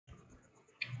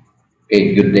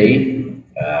Okay, good day,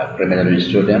 criminology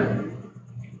student.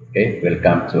 Okay,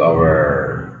 welcome to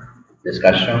our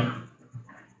discussion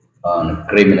on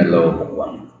criminal law book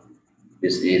one.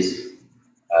 This is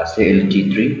CLG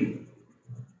 3.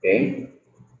 Okay,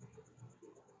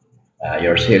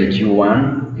 your CLG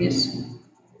 1 is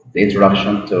the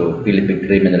introduction to Philippine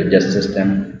criminal justice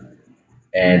system,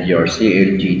 and your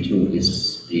CLG 2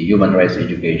 is the human rights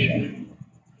education.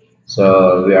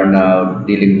 So we are now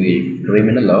dealing with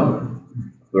criminal law,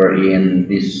 wherein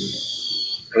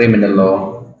this criminal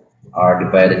law are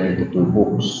divided into two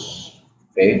books.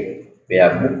 Okay, we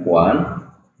have book one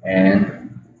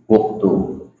and book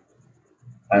two.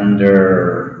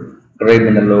 Under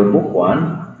criminal law book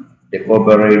one, the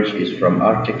coverage is from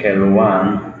Article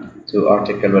 1 to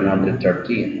Article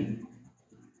 113,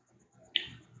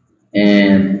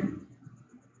 and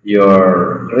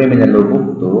your criminal law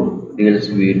book two deals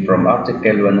with from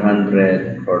Article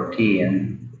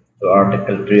 114 to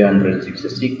Article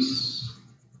 366.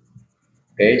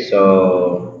 Okay,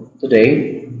 so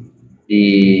today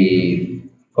the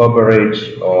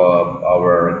coverage of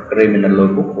our criminal law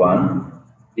book one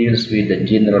deals with the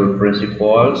general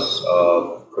principles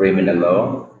of criminal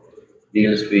law,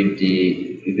 deals with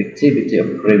the effectivity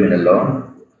of criminal law,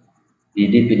 the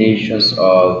definitions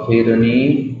of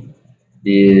felony,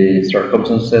 the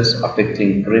circumstances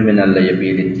affecting criminal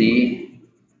liability.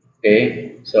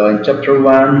 Okay, so in chapter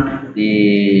one,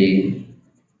 the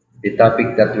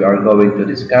topic that we are going to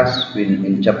discuss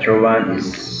in chapter 1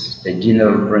 is the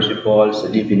general principles, the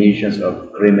definitions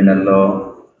of criminal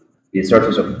law, the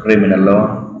sources of criminal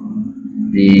law,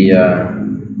 the, uh,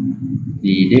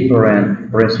 the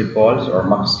different principles or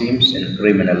maxims in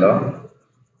criminal law,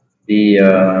 the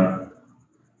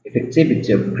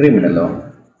effectivity of criminal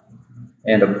law,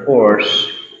 and of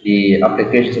course, the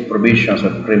applications of provisions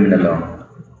of criminal law,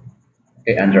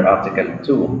 okay, under Article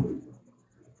 2.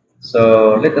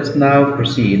 So let us now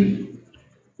proceed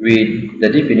with the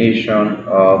definition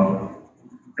of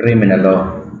criminal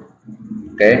law.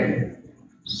 Okay,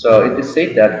 so it is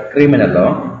said that criminal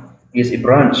law is a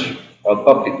branch of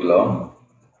public law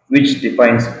which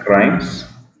defines crimes,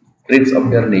 treats of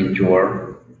their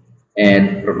nature,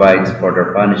 and provides for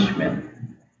their punishment.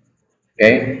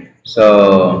 Okay,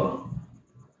 so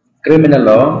criminal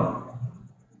law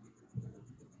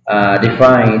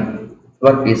define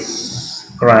what is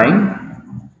crime.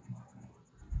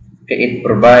 Okay, it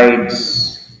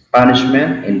provides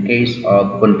punishment in case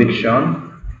of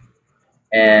conviction,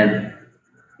 and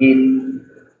it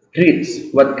treats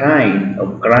what kind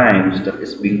of crimes that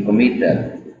is being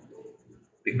committed,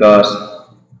 because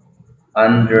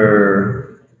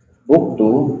under book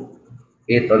 2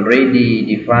 it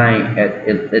already define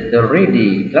it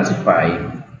already classify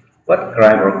what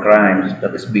crime or crimes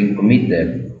that is being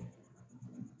committed.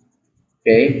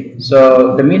 Okay,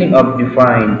 so the meaning of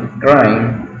define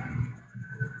crime,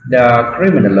 the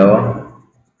criminal law,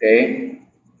 okay,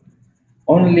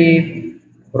 only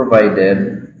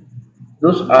provided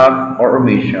those act or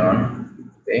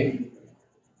omission, okay,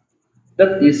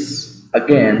 that is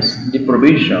against the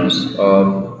provisions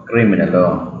of criminal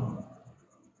law.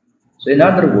 So in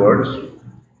other words,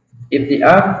 if the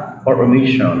act or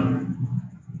omission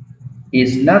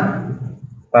is not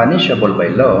punishable by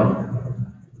law,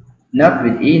 not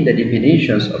within the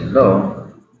definitions of law,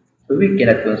 so we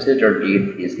cannot consider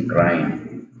it as a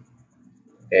crime.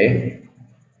 Okay?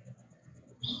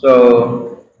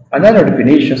 So another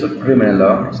definition of criminal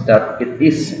law is that it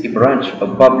is a branch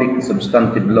of public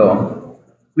substantive law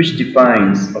which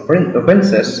defines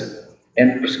offenses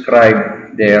and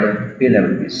prescribes their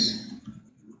penalties.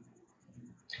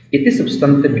 It is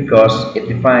substantive because it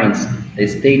defines the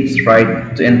state's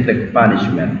right to inflict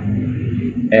punishment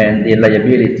and the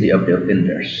liability of the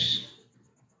offenders.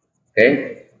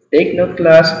 Okay? Take note,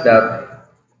 class, that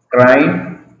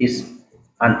crime is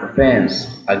an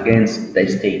offense against the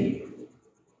state.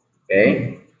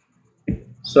 Okay?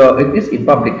 So it is a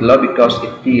public law because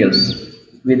it deals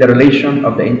with the relation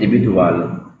of the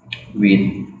individual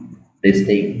with the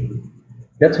state.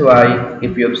 That's why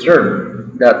if you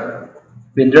observe that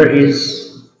when there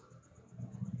is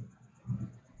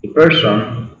a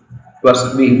person who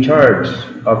was being charged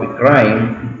of a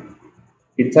crime,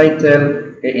 the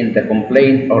title in the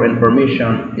complaint or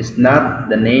information is not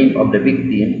the name of the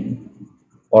victim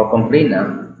or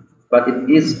complainant, but it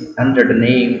is under the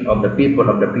name of the people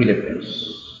of the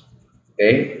Philippines.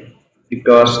 Okay?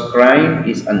 Because crime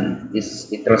is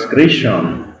a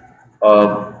transgression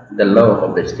of the law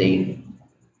of the state.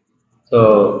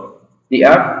 So the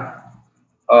act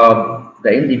of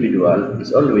the individual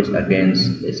is always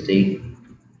against the state.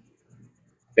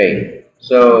 Okay,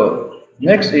 so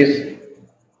next is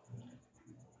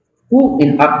Who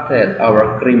enacted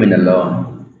our criminal law?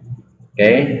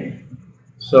 Okay?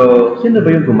 So, sino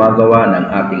ba yung gumagawa ng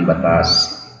ating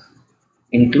batas,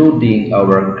 including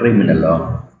our criminal law?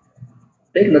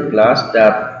 Take note, class,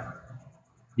 that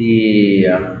the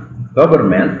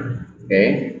government,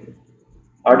 okay,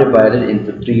 are divided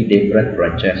into three different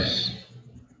branches.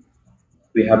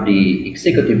 We have the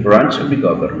executive branch of the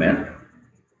government,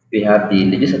 we have the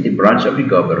legislative branch of the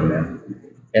government,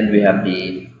 and we have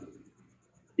the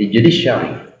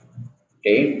judiciary.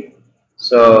 Okay,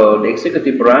 so the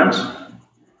executive branch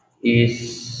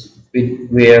is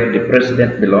where the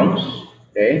president belongs.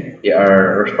 Okay, they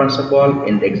are responsible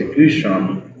in the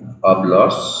execution of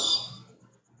laws.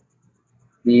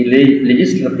 The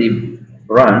legislative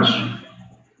branch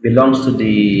belongs to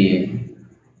the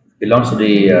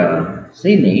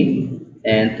Senate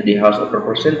and to the House of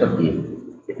Representatives.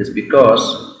 It is because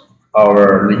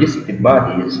our legislative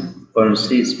bodies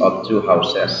consist of two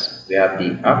houses. We have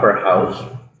the upper house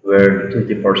where the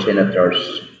 24 senators,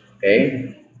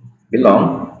 okay,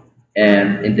 belong,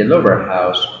 and in the lower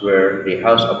house where the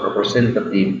House of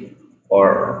Representatives,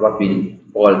 or what we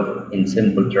call in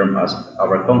simple term as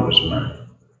our congressman,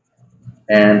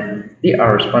 and they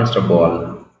are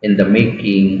responsible in the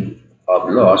making of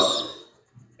laws.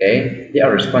 Okay, they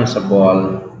are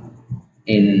responsible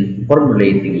in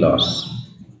formulating laws.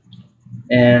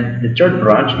 And the third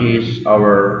branch is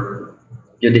our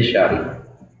judiciary.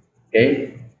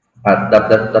 Okay,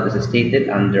 that is stated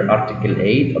under Article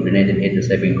 8 of the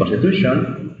 1987 Constitution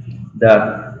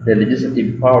that the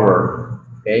legislative power,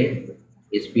 okay,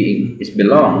 is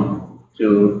belong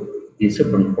to the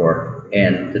Supreme Court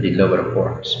and to the lower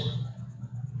courts.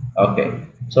 Okay,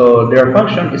 so their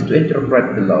function is to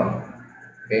interpret the law.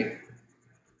 Okay,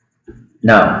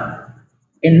 now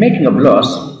in making of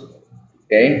laws,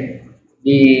 okay,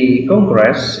 the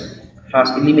Congress has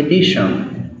a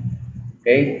limitation,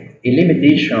 okay, a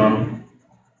limitation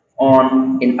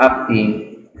on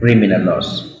enacting criminal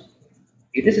laws.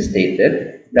 It is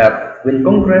stated that when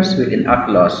Congress will enact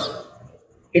laws,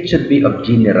 it should be of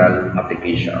general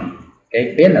application.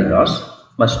 Okay, penal laws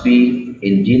must be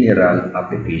in general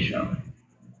application.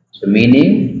 So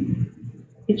meaning,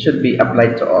 it should be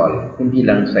applied to all, hindi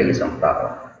lang sa isang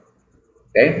tao.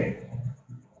 Okay?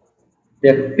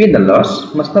 The penal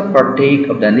laws must not partake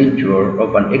of the nature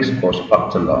of an ex post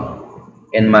facto law.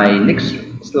 In my next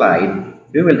slide,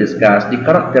 we will discuss the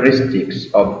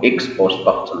characteristics of ex post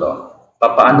facto law.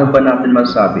 Paano ba natin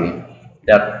masabi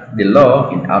that the law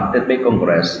enacted by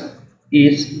Congress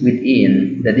is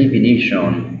within the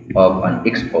definition of an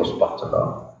ex post facto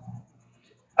law?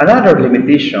 Another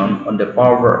limitation on the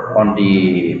power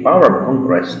of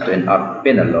Congress to enact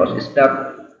penal laws is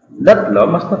that law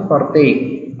must not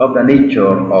partake of the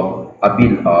nature of a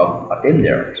bill of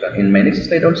attainder. So in my next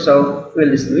slide also,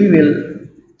 we will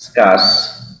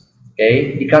discuss,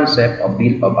 okay, the concept of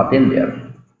bill of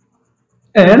attainder,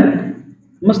 and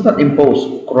must not impose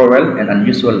cruel and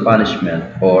unusual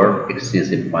punishment or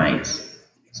excessive fines.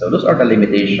 So those are the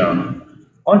limitations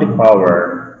on the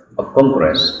power of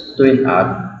Congress to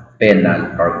enact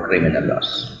penal or criminal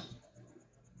laws.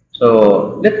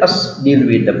 So let us deal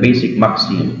with the basic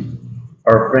maxim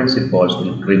or principles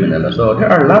in criminal law. So there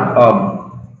are a lot of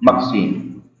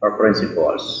maxim or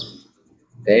principles.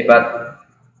 Okay, but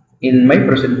in my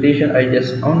presentation, I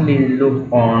just only look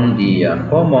on the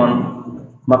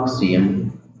common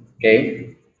maxim.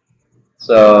 Okay,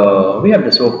 so we have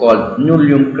the so-called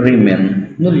nullium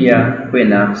crimen nullia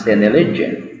poena sine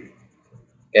lege.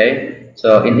 Okay,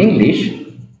 so in English,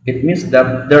 it means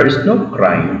that there is no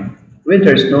crime when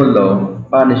there is no law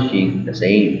punishing the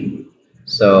same.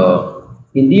 So,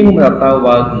 hindi mo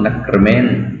matatawag na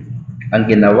krimen ang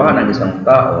ginawa ng isang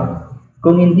tao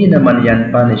kung hindi naman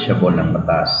yan punishable ng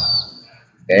batas.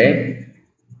 Okay?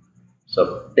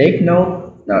 So, take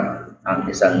note na ang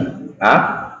isang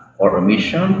act or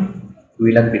omission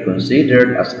will not be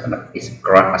considered as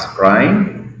crime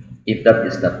if that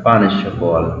is not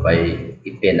punishable by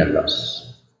penal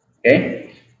laws. Okay?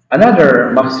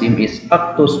 Another maxim is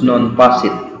actus non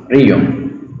facit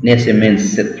reum, nisi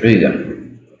mens sit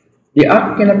regum. The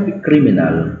act cannot be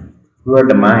criminal where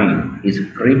the mind is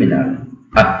criminal.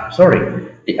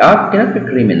 The act cannot be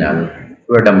criminal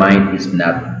where the mind is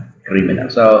not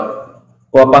criminal. So,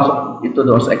 pumapasok ito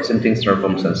doon sa exempting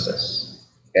circumstances.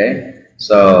 Okay?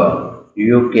 So,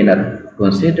 you cannot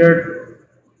consider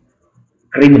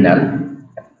criminal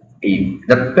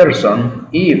that person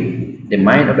if the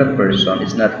mind of that person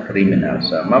is not criminal.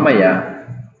 So, mamaya,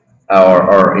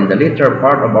 or in the later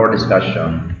part of our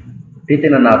discussion,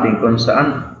 titingnan natin kung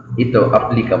saan ito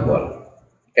applicable.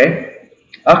 Okay?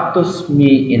 Actus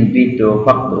me invito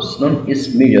factus non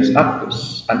is meus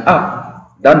actus. An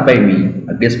act done by me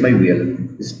against my will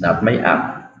is not my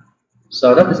act.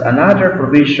 So that is another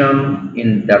provision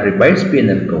in the revised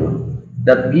penal code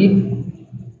that give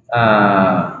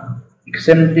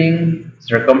exempting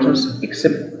circumstances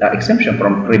exemption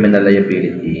from criminal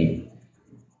liability.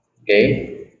 Okay?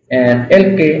 And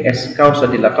el que es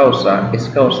causa de la causa es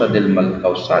causa del mal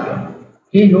causado.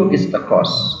 He who is the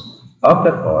cause of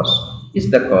the cause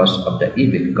is the cause of the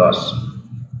evil cause.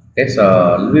 Okay,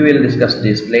 so we will discuss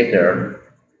this later.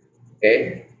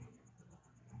 Okay?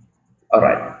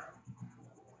 Alright.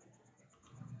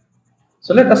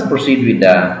 So let us proceed with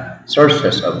the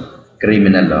sources of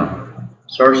criminal law.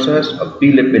 Sources of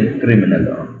Philippine criminal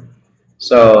law.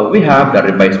 So we have the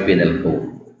revised penal code.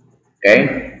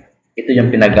 Okay? Ito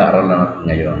yung pinag-aaralan natin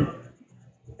ngayon.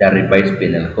 The revised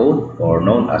penal code or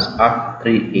known as Act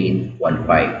 3815.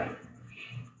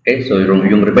 Okay, so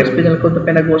yung revised penal code na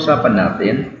pinag-uusapan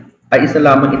natin ay isa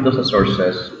lamang ito sa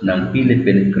sources ng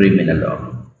Philippine criminal law.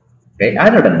 Okay,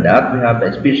 other than that, we have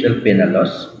the special penal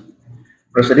laws,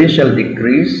 presidential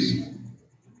decrees,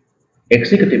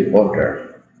 executive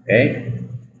order. Okay.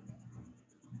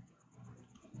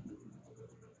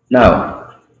 Now,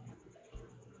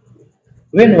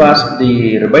 when was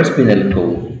the revised penal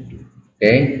code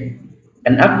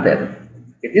enacted?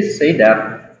 It is said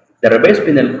that the revised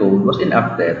penal code was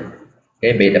enacted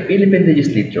by the Philippine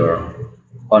legislature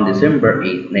on December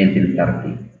 8,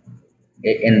 1930.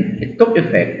 And it took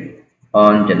effect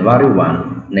on January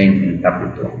 1,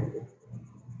 1932.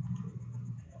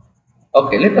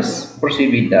 Okay, let us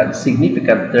proceed with the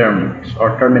significant terms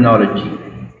or terminology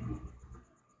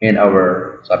in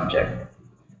our subject.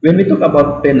 When we talk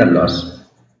about penal laws,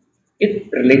 it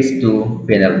relates to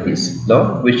penalties,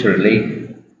 law which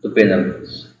relate to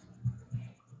penalties.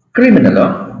 Criminal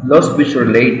law, laws which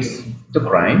relates to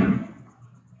crime,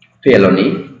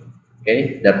 felony.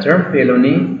 Okay, the term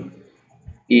felony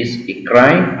is a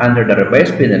crime under the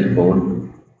revised penal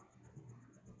code.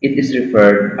 It is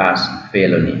referred as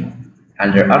felony.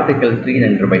 Under Article 3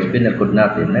 ng revised penal code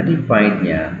natin, na-define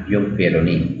niya yung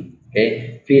felony.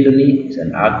 Okay? Felony is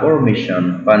an act or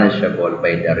omission punishable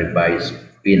by the revised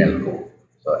penal code.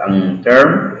 So, ang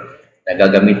term na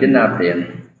gagamitin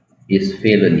natin is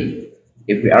felony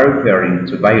if we are referring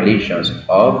to violations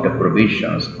of the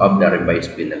provisions of the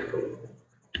revised penal code.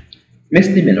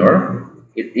 Misdemeanor,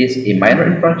 it is a minor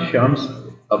infractions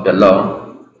of the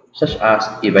law such as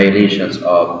a violations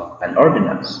of an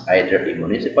ordinance, either a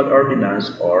municipal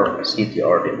ordinance or a city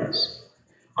ordinance.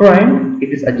 Crime,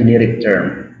 it is a generic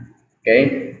term.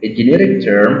 Okay, a generic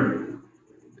term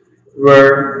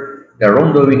where the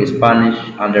wrongdoing is punished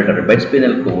under the revised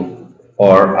penal code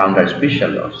or under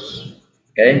special laws.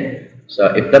 Okay,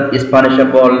 so if that is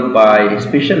punishable by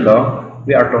special law,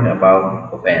 we are talking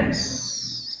about offense.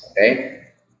 Okay,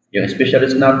 yung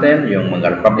specialist natin, yung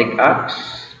mga Republic Acts,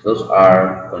 those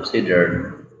are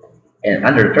considered and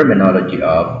under terminology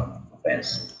of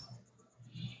offense.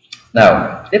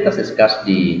 Now, let us discuss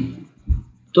the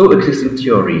two existing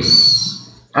theories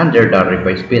under the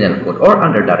revised penal code or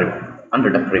under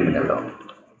the criminal law.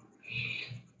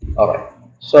 Alright,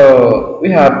 so we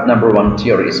have number one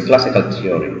theory is classical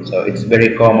theory. So it's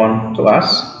very common to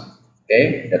us,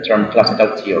 okay, the term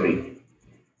classical theory,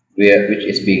 which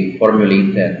is being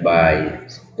formulated by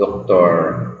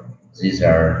Dr.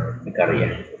 Cesar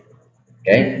Beccaria.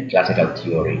 Okay, classical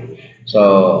theory.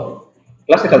 So,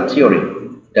 classical theory,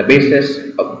 the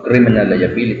basis of criminal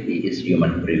liability is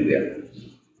human free will.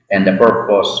 And the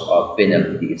purpose of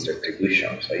penalty is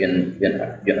retribution. So, yun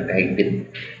ang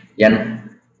kahigpit.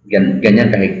 Ganyan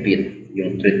kahigpit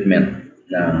yung treatment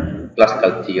ng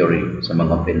classical theory sa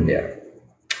mga offender.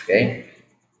 Okay?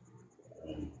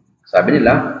 Sabi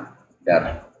nila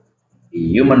that the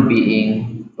human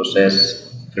being possess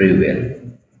free will.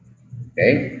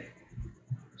 Okay?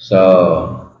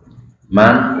 So,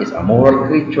 man is a moral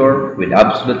creature with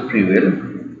absolute free will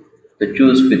to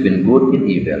choose between good and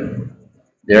evil,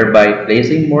 thereby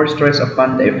placing more stress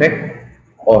upon the effect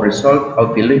or result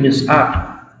of villainous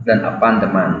act than upon the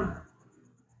man.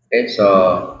 Okay, so,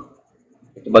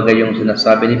 ito bagay yung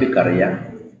sinasabi ni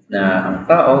Beccaria na ang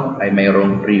tao ay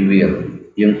mayroong free will.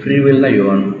 Yung free will na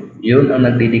yun ang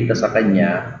nagdidikta sa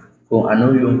kanya kung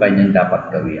ano yung kanyang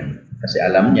dapat gawin. Kasi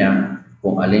alam niya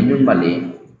kung alin yung mali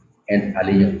and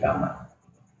alin yung tama.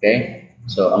 Okay?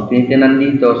 So, ang tinitingnan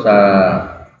dito sa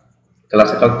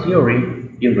classical theory,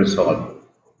 yung result.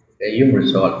 Okay? Yung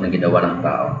result na ginawa ng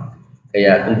tao.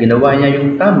 Kaya, kung ginawa niya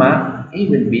yung tama, he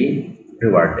will be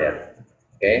rewarded.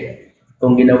 Okay?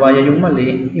 Kung ginawa niya yung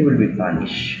mali, he will be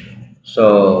punished.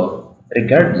 So,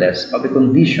 regardless of the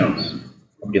conditions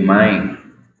of the mind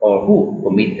or who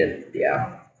committed the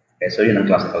act. Okay, so yun ang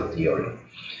classical theory.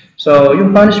 So, yung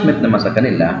punishment naman sa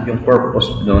kanila, yung purpose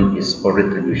doon is for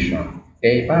retribution.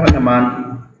 Okay, para naman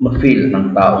ma-feel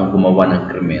ng taong gumawa ng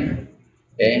krimen.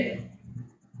 Okay,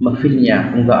 ma-feel niya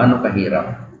kung gaano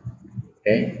kahirap.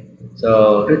 Okay,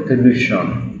 so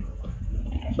retribution.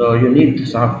 So, you need to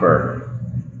suffer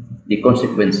the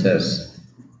consequences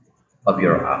of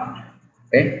your act.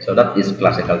 Okay, so that is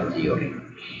classical theory.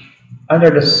 Under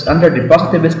the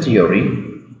positivist theory,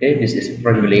 okay, this is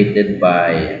formulated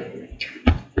by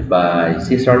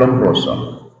Cesar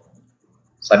Lombroso.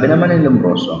 Sabi naman ni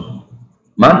Lombroso,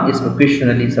 man is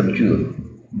occasionally subdued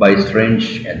by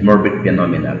strange and morbid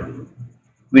phenomena,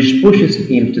 which pushes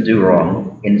him to do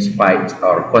wrong in spite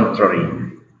or contrary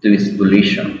to his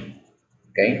volition.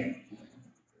 Okay?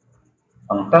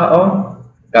 Ang tao,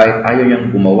 kahit ayaw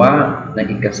niyang gumawa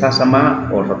ng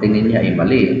ikasasama o sa tingin niya ay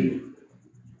mali,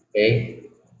 okay?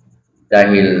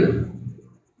 Dahil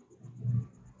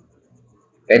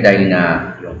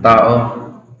nga yung tao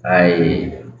ay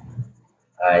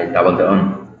tawag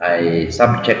doon, ay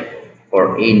subject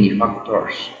for any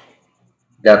factors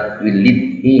that will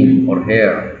lead him or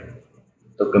her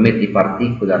to commit a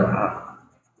particular act.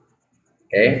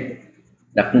 Okay?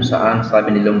 Na kung saan,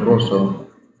 sabi ni Lombroso,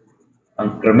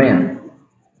 ang krimen,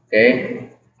 okay?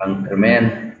 Ang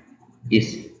krimen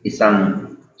is isang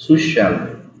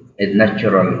social and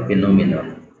natural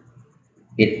phenomenon.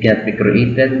 It cannot be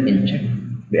created and checked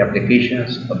by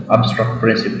applications of abstract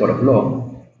principle of law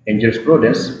and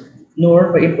jurisprudence,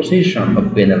 nor by imposition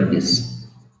of penalties,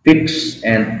 fixed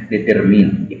and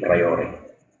determined a priori.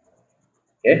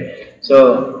 Okay?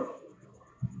 So,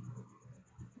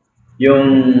 yung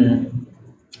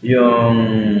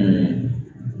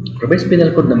revised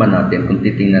penal code naman natin, kung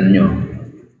titingnan nyo,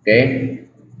 okay,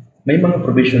 may mga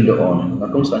provision doon na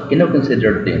kung saan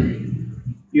kinoconsider din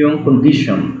yung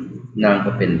condition ng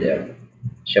offender.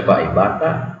 Siya ba ay bata?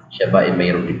 Siya ba ay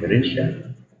mayroong diferensya?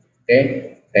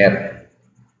 Okay? Kaya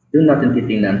doon natin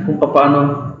titingnan kung paano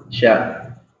siya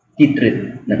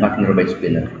titreat ng ating revised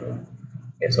penal code.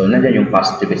 Okay, so nandiyan yung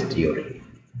positivist theory.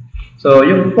 So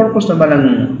yung purpose naman ng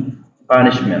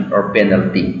punishment or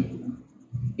penalty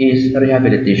is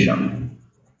rehabilitation.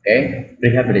 Okay?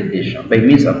 Rehabilitation by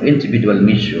means of individual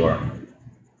measure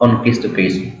on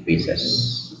case-to-case basis.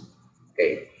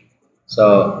 Okay? So,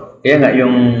 kaya nga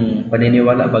yung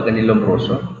paniniwala baga ni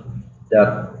Lombroso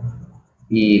that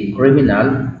a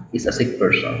criminal is a sick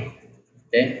person.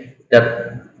 Okay?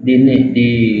 That they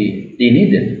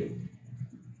needed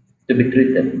to be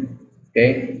treated,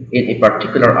 okay, in a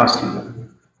particular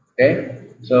asylum. Okay?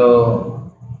 So,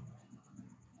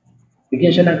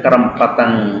 bigyan siya ng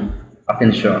karampatang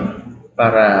atensyon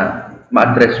para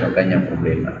ma-address yung kanyang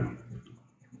problema.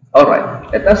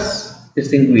 Alright, let us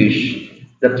distinguish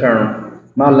the term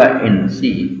mala in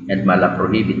se and mala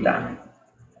prohibita.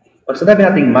 Pag sinabi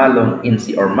natin malum in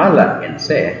se or mala in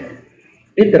se,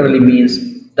 literally means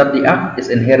that the act is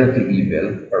inherently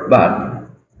evil or bad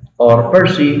or per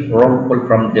se wrongful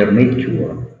from their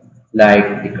nature,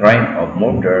 like the crime of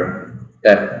murder,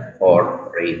 theft,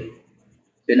 or rape.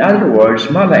 In other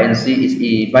words, mala in se is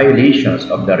a violation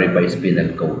of the revised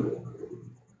penal code.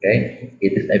 Okay?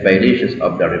 It is a violation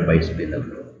of the revised penal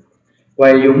code.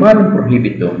 While yung malum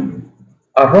prohibitum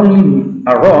are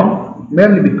wrong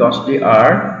merely because they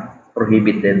are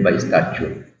prohibited by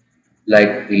statute,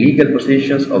 like illegal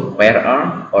possessions of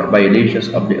firearm or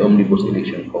violations of the Omnibus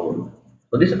Election Code.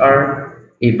 So these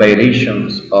are a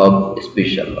violations of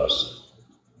special laws.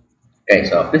 Okay,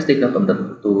 so please take note of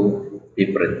the two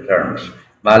different terms,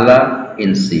 mala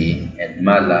in se and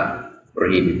mala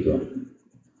prohibitum.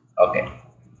 Okay.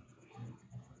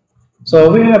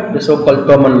 So we have the so-called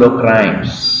common law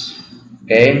crimes.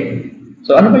 Okay?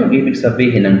 So ano ba yung ibig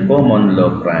sabihin ng common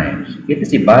law crimes? It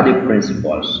is a body of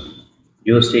principles,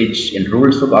 usage, and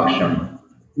rules of action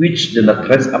which do not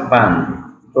rest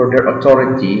upon or their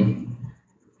authority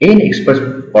in express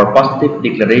or positive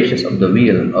declarations of the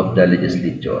will of the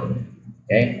legislature.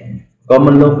 Okay?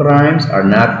 Common law crimes are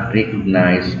not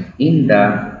recognized in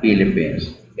the Philippines.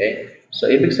 Okay? So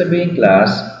ibig sabihin,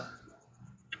 class,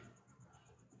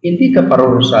 hindi ka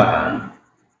parurusahan,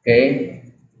 okay?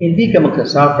 Hindi ka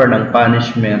magsasuffer ng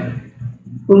punishment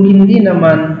kung hindi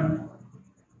naman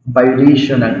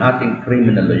violation ng ating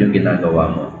criminal law yung ginagawa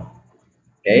mo.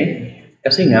 Okay?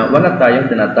 Kasi nga, wala tayong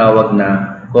tinatawag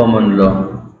na common law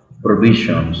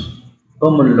provisions,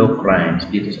 common law crimes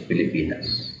dito sa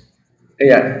Pilipinas.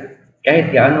 Kaya, kahit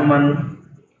gaano man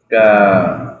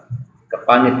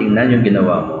kapangit tingnan yung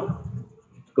ginawa mo,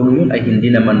 kung yun ay hindi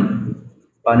naman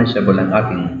punishable ang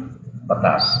ating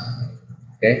batas.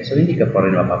 Okay? So, hindi ka pa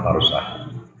rin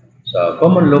mapaparusahan. So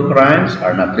common law crimes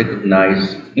are not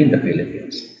recognized in the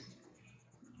Philippines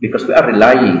because we are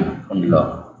relying on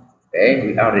law. Okay,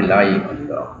 we are relying on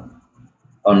law,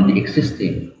 on the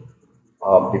existing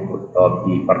of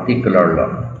the particular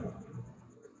law.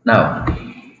 Now,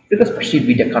 let us proceed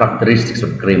with the characteristics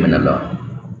of criminal law.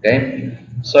 Okay,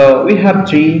 so we have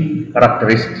three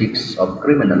characteristics of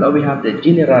criminal law. We have the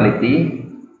generality,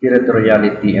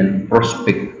 territoriality, and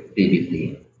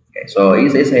prospectivity. Okay, so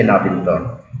isa-isahin natin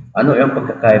to. Ano yung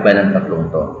pagkakaiba ng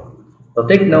tatlong to? So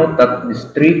take note that these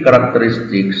three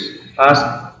characteristics has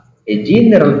a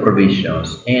general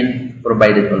provisions and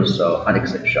provided also an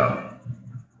exception.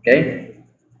 Okay?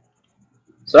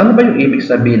 So ano ba yung ibig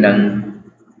sabihin ng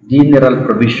general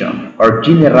provision or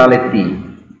generality?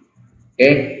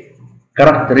 Okay?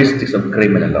 Characteristics of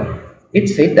criminal law.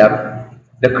 It said that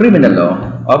the criminal law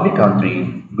of the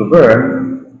country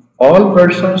govern all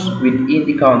persons within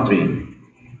the country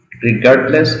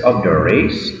regardless of their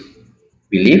race,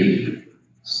 belief,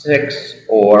 sex,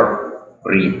 or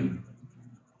creed.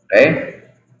 Okay?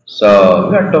 So,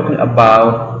 we are talking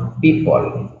about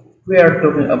people. We are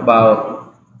talking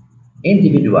about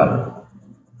individual.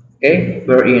 Okay?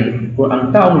 Wherein, kung ang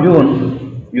taong yun,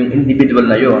 yung individual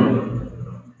na yun,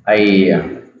 ay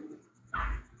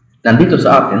nandito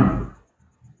sa atin,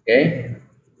 okay?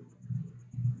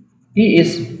 He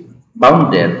is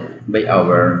bounded by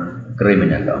our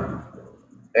criminal law.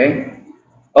 Okay?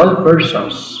 All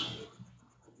persons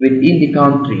within the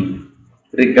country,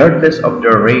 regardless of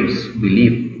their race,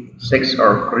 belief, sex,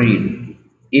 or creed,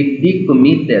 if they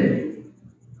committed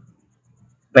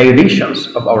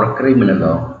violations of our criminal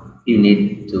law, they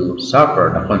need to suffer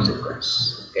the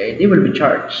consequence. Okay? They will be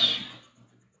charged.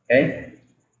 Okay?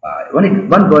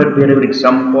 One very good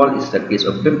example is the case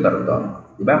of Pemberton.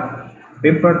 Diba?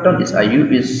 Pemberton is a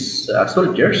US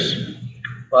soldiers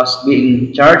was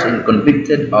being charged and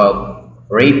convicted of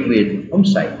rape with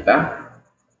homicide. Diba?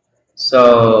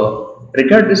 So,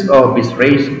 regardless of his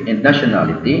race and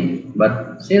nationality,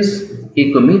 but since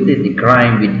he committed the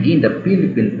crime within the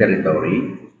Philippine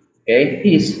territory, okay,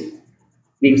 he is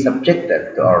being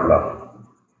subjected to our law.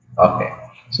 Okay.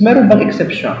 So, meron bang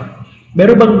exception?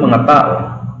 Meron bang mga tao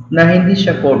na hindi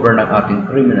siya cover ng ating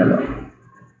criminal law?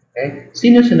 Okay?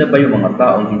 Sino-sino ba yung mga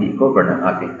taong hindi cover ng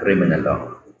ating criminal law?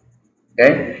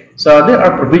 Okay? So, there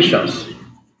are provisions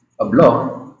of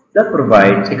law that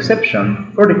provides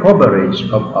exception for the coverage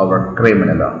of our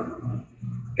criminal law.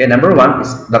 Okay, number one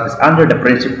is that is under the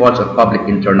principles of public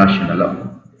international law.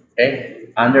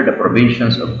 Okay? Under the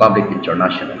provisions of public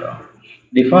international law.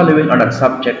 The following are not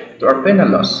subject to our penal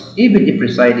laws, even if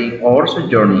residing or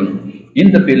sojourning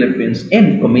in the Philippines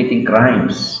and committing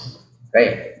crimes.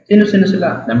 Okay? Sino-sino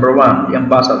sila? Number one, the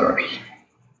ambassadors,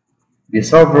 the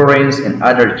sovereigns and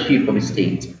other chief of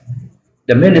state,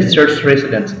 the ministers,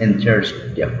 residents, and church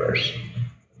of the affairs.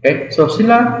 Okay? So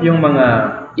sila yung mga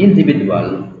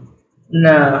individual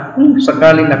na kung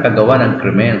sakaling nakagawa ng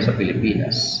krimen sa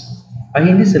Pilipinas,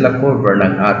 ay hindi sila cover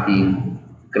ng ating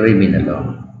criminal law.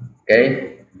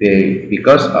 Okay?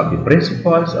 Because of the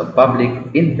principles of public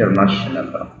international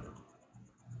law.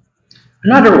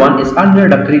 Another one is under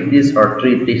the treaties or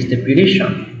treaty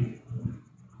stipulation.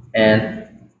 And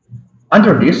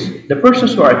under this, the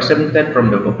persons who are exempted from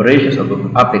the operations of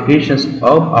applications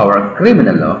of our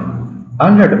criminal law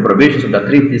under the provisions of the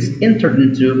treaties entered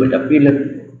into by the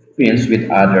Philippines with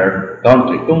other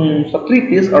countries. Kung sa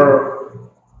treaties or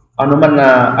ano man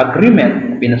na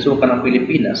agreement na pinasukan ng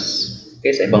Pilipinas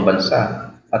okay, sa ibang bansa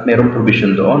at mayroong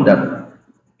provision doon that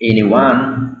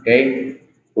anyone okay,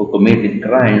 who committed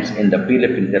crimes in the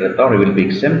Philippine territory will be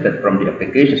exempted from the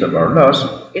applications of our laws,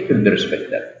 it will be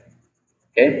respected.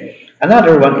 Okay?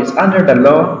 Another one is under the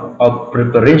law of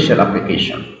preferential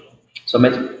application. So,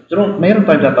 mayroon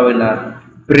tayong tatawin na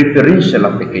preferential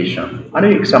application. Ano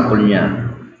yung example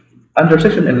niya? Under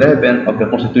Section 11 of the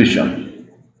Constitution,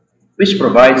 which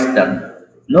provides that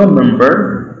no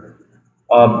member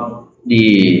of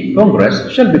the Congress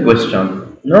shall be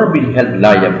questioned nor be held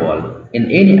liable in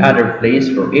any other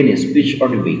place for any speech or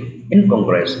debate in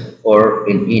Congress or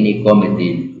in any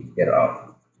committee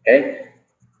thereof. Okay?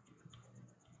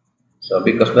 So,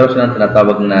 because meron silang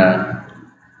tinatawag na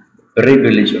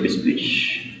privilege of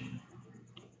speech.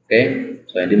 Okay?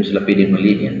 So, hindi mo sila pwedeng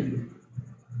malihin.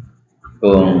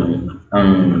 Kung ang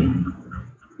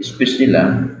speech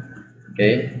nila,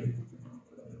 okay,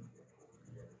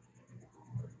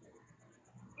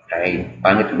 kahit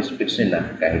pangit yung speech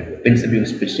nila, kahit offensive yung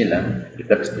speech nila, if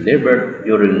that is delivered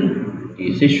during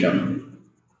the session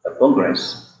of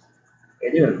Congress,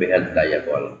 they will be held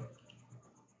liable.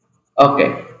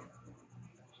 Okay.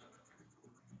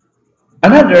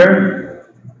 Another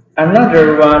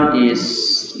Another one is,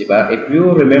 di ba, if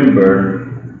you remember,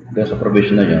 there's a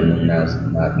provision na yun na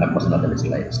nagpas natin sa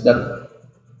slides, that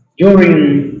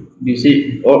during the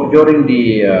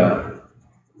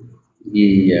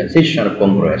session of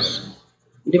Congress,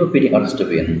 hindi mo pwedeng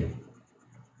arrestuin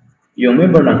yung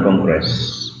member ng Congress,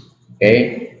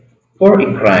 okay, for a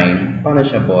crime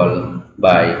punishable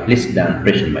by less than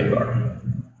prison mayor.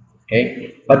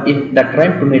 Okay? But if the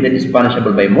crime committed is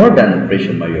punishable by more than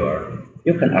prison mayor,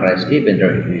 you can arrest even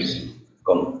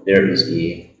there is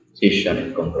a session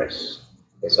in Congress.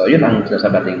 Okay, so yun ang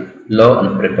sinasabi law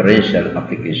on preferential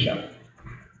application.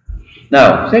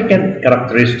 Now, second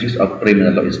characteristics of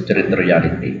criminal law is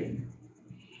territoriality.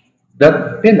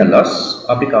 That penal laws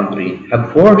of the country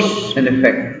have force and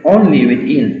effect only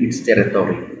within its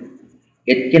territory.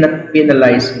 It cannot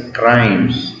penalize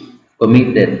crimes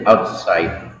committed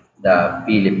outside the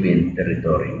Philippine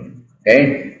territory.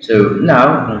 Okay? So,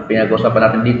 now, kung pinag-usapan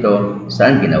natin dito,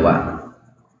 saan ginawa?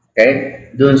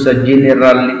 Okay? Doon sa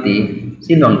generality,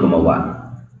 sino ang gumawa?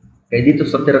 Okay? Dito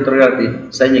sa territoriality,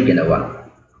 saan niya ginawa?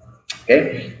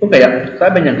 Okay? Kung kaya,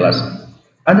 sabi niyang class,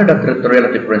 under the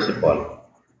territoriality principle,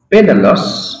 penal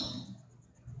laws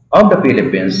of the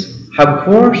Philippines have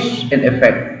force and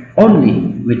effect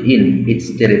only within its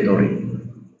territory.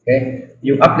 Okay?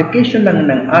 Yung application lang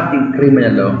ng ating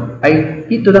criminal law ay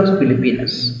dito lang sa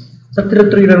Pilipinas. Sa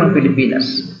territory lang ng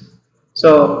Pilipinas.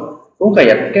 So, kung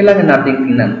kaya, kailangan nating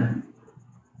tingnan.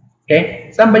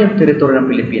 Okay? Saan ba yung territory ng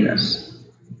Pilipinas?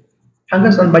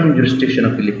 Hanggang saan ba yung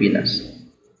jurisdiction ng Pilipinas?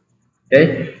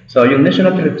 Okay? So, yung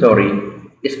national territory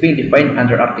is being defined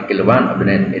under Article 1 of the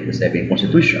 1987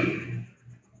 Constitution.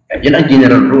 Okay? Yan ang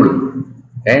general rule.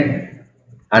 Okay?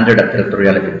 Under the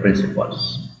territoriality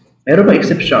principles. Meron ba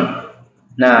exception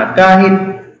na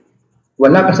kahit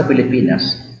wala ka sa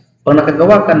Pilipinas, pag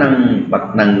nakagawa ka ng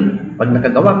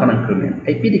krimen,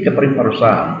 ay pwede ka pa rin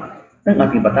parusahan ng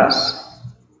ating batas.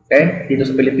 Okay? Dito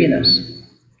sa Pilipinas.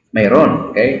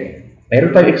 Mayroon. Okay?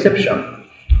 Mayroon tayong exception.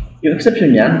 Yung exception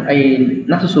niyan ay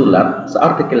nasusulat sa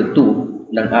Article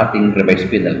 2 ng ating Revised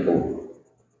Penal Code.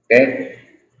 Okay?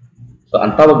 So,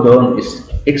 ang tawag doon is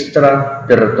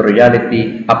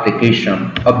extraterritoriality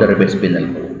application of the Revised Penal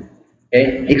Code.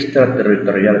 Okay?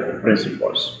 Extraterritoriality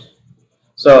principles.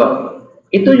 So,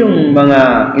 ito yung mga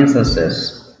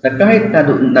instances na kahit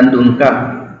nandoon ka,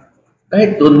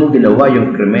 kahit doon mo ginawa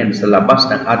yung krimen sa labas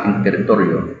ng ating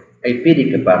teritoryo, ay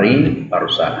pwede ka pa rin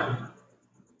parusahan.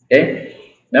 Okay?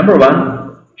 Number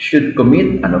 1, should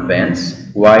commit an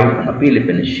offense while on a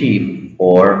Philippine ship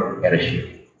or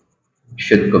airship.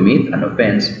 Should commit an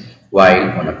offense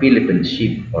while on a Philippine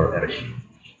ship or airship.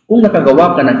 Kung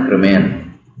nakagawa ka ng krimen,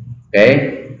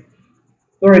 okay?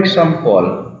 For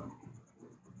example,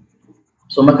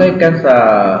 sumakay ka sa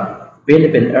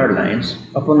Philippine Airlines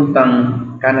papuntang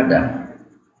Canada.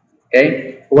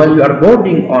 Okay? While you are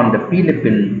boarding on the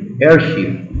Philippine airship,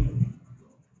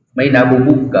 may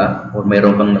nabubog ka or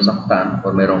mayroon kang nasaktan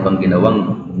or mayroon kang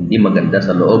ginawang hindi maganda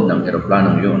sa loob ng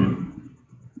eroplanong yun.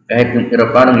 Kahit yung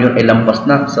eroplanong yun ay lampas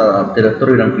na sa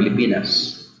teritoryo ng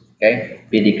Pilipinas, okay?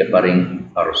 Pwede ka pa rin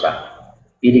parusa.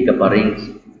 Pwede ka pa rin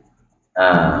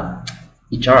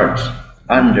i-charge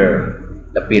under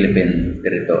the Philippine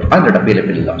territory, under the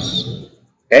Philippine laws.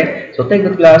 Okay? So take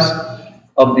the class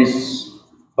of this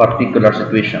particular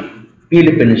situation,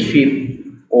 Philippine ship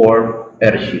or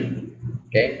airship.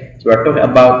 Okay? So we're talking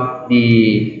about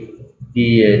the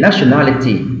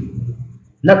nationality,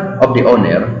 not of the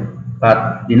owner,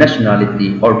 but the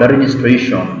nationality or the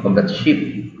registration of that ship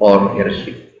or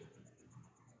airship.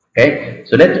 Okay?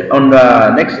 So that on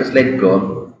the next slide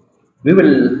ko, we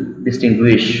will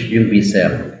distinguish yung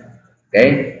vessel.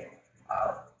 Okay?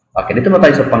 Okay, dito na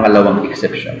tayo sa pangalawang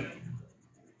exception.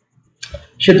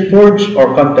 Should forge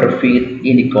or counterfeit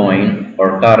any coin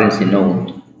or currency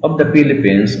note of the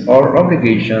Philippines or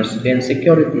obligations and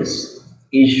securities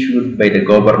issued by the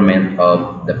government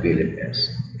of the Philippines.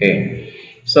 Okay?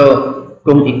 So,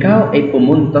 kung ikaw ay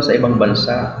pumunta sa ibang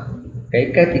bansa,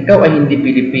 okay, kahit ikaw ay hindi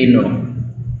Pilipino,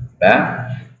 ba?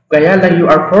 Kaya lang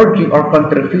you are forging or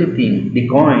counterfeiting the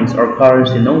coins or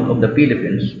currency note of the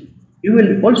Philippines, you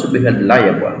will also be held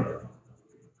liable.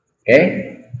 Okay?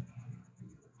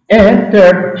 And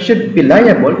third, should be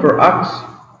liable for acts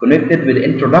connected with the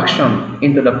introduction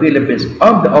into the Philippines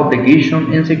of the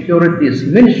obligation and securities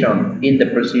mentioned in the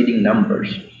preceding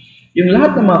numbers. Yung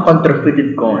lahat ng mga counterfeited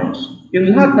coins,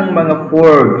 yung lahat ng mga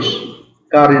forged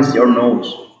currency or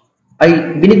notes,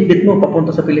 ay binitbit mo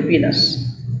papunta sa Pilipinas.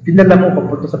 Dinala mo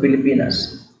papunta sa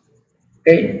Pilipinas.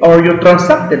 Okay? Or you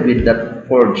transacted with that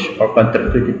forged or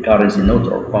counterfeited currency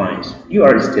notes or coins, you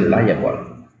are still liable.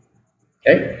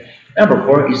 Okay? Number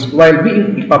 4 is while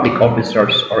being a public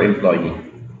officers or employee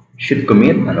should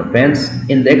commit an offense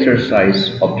in the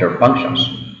exercise of their functions.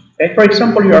 Okay? For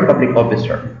example, you are a public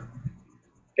officer.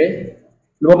 Okay?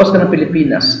 Lumabas ka ng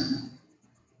Pilipinas.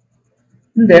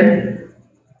 And then,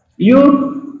 you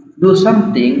do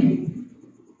something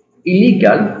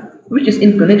illegal which is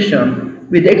in connection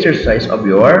with the exercise of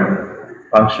your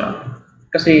function.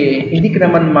 Kasi hindi ka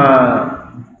naman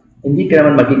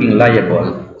magiging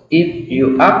liable if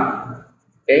you act,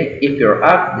 okay, if your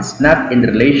act is not in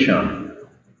relation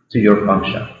to your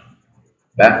function.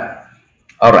 Diba?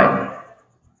 Alright.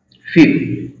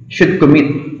 Fifth, should commit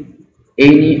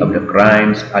any of the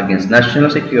crimes against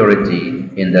national security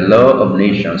in the law of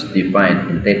nations defined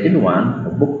in Title 1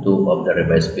 of Book 2 of the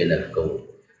Revised Penal Code.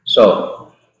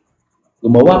 So,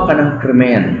 gumawa ka ng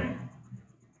krimen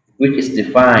which is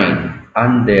defined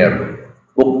under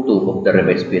Book 2 of the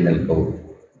Revised Penal Code.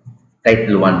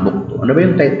 Title 1, Book 2. Ano ba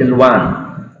yung Title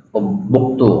 1 of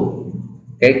Book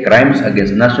 2? Okay, crimes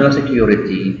against national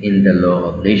security in the law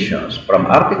of nations. From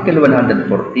Article 114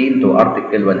 to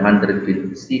Article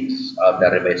 126 of the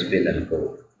Revised Penal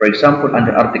Code. For example,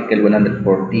 under Article 114,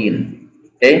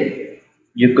 okay,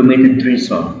 you committed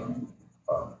treason.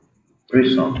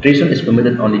 Treason is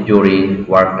committed only during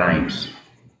war times.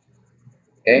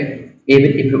 Okay?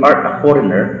 Even if you are a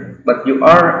foreigner, but you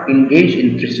are engaged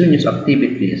in treasonous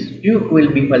activities, you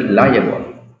will be held liable.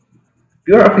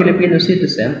 If you are a Filipino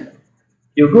citizen,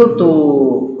 you go to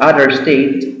other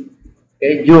state,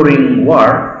 okay, during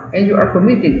war, and you are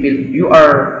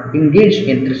engaged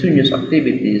in treasonous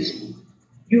activities,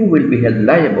 you will be held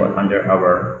liable under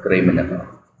our criminal law.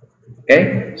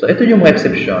 Okay? So ito yung mga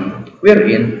exception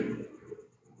wherein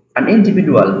an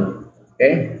individual,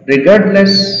 okay,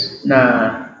 regardless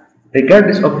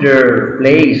of their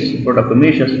place for the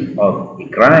commission of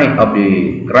the crime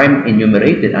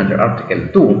enumerated under Article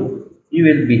 2, you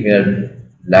will be held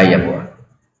liable.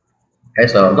 Okay,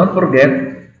 so don't forget,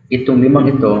 itong limang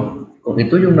ito, kung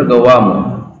ito yung nagawa mo,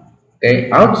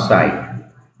 okay, outside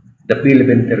the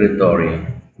Philippine territory,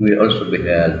 you will also be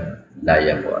held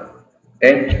liable.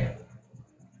 Okay?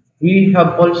 We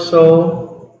have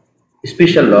also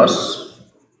special laws,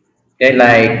 okay,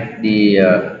 like the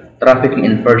trafficking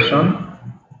in person,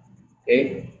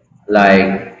 okay,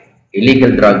 like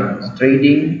illegal drug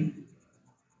trading.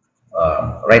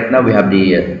 Right now we have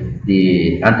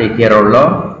the anti-terror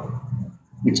law.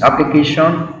 Its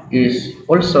application is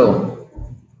also,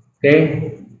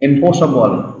 okay,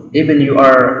 impossible. Even you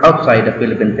are outside the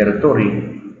Philippine territory,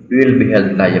 you will be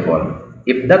held liable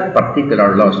if that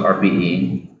particular laws are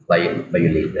being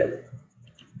violated.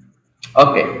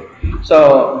 Okay, so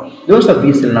doon sa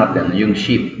vessel natin, yung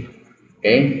ship,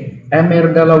 okay, ay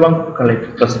mayroon dalawang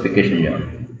classification yun.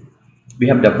 We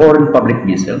have the foreign public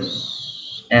vessels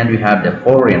and we have the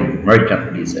foreign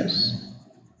merchant vessels.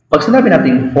 Pag sinabi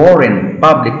natin foreign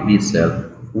public vessel,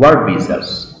 war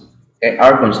vessels, okay,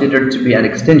 are considered to be an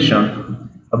extension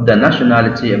of the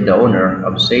nationality of the owner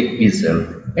of said vessel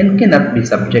and cannot be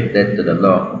subjected to the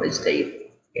law of the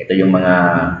state. Ito yung mga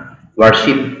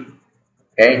warship.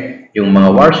 Okay? Yung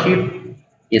mga warship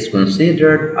is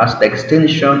considered as the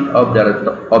extension of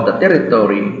the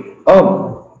territory of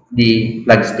the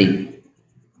flag state.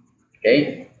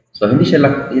 Okay? So hindi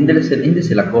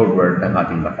sila covered ng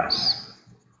ating batas.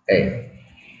 Okay.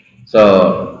 So,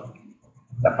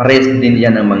 parehas din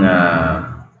yan ng mga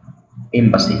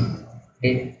embassy.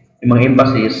 Okay? Yung mga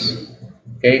embassies,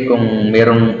 okay, kung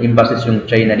merong embassies yung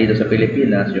China dito sa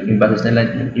Pilipinas, yung embassies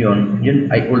nila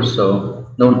yun ay also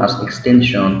known as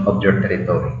extension of their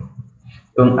territory.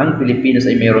 Kung ang Pilipinas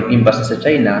ay merong embassy sa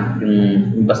China,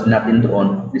 yung embassy natin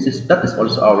doon, that is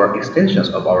also our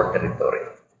extensions of our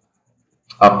territory.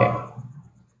 Okay.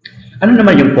 Ano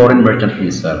naman yung foreign merchant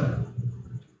vessel?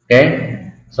 Okay?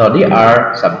 So, they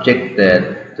are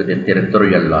subjected to the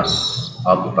territorial laws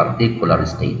of a particular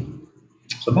state.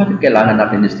 So, bakit kailangan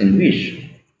natin distinguish?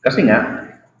 Kasi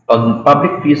nga, pag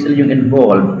public vessel yung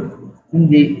involved,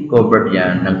 hindi covered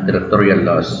yan ng territorial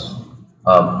laws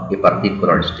of a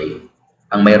particular state.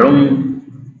 Ang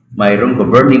mayroong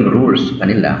governing rules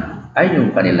kanila ay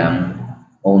yung kanilang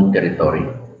own territory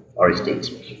or states.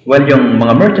 Well, yung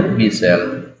mga merchant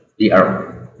vessel, they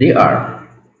are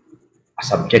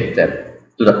subjected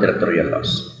to the territorial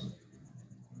laws.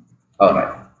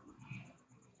 Alright.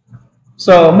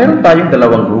 So, meron tayong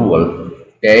dalawang rule,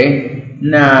 okay,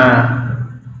 na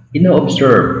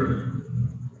ino-observe,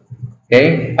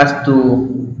 okay, as to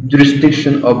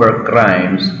jurisdiction over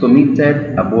crimes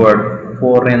committed aboard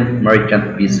foreign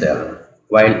merchant vessel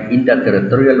while in the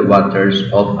territorial waters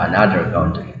of another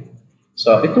country.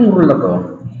 So, itong rule na to,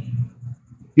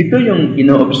 Ito yung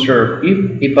ino-observe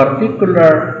if a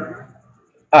particular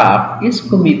act is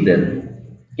committed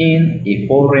in a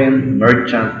foreign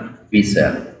merchant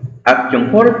vessel. At yung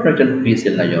foreign merchant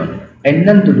vessel na yon ay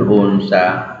nandoon sa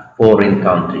foreign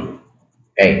country.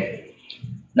 Okay.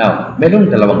 Now,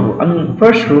 merong dalawang rule. Ang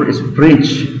first rule is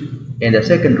French and the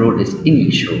second rule is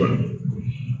English rule.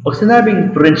 Pag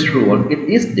sinabing French rule, it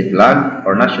is the flag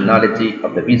or nationality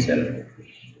of the vessel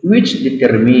which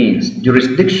determines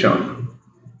jurisdiction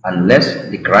unless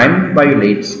the crime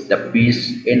violates the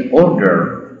peace and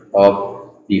order of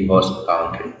the host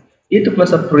country. Ito pa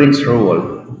sa French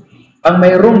rule, ang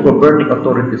mayroong governing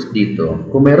authorities dito,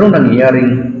 kung mayroong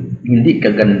nangyaring hindi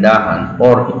kagandahan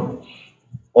or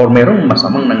mayroong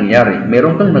masamang nangyari,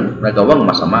 mayroong kang nagawang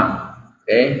masama,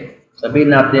 okay? Sabihin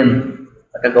natin,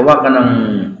 nakagawa ka ng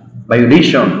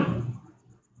violation,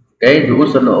 okay, doon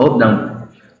sa loob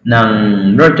ng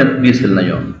merchant vessel na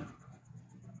yon.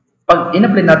 Pag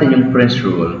in-apply natin yung French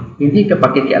rule, hindi ka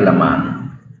pakikialaman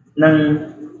ng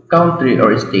country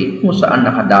or state kung saan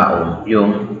nakadaong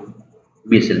yung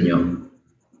vessel nyo.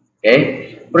 Okay?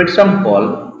 For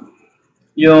example,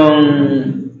 yung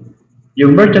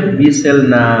merchant vessel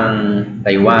ng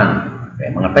Taiwan, okay,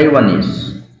 mga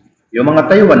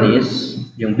Taiwanese,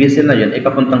 yung vessel na yun ay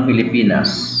papuntang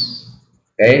Pilipinas.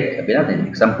 Okay? Sabi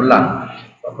natin, example lang,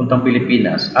 papuntang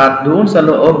Pilipinas. At doon sa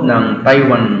loob ng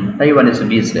Taiwanese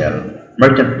vessel,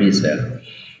 merchant vessel,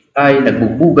 ay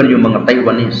nagbubugan yung mga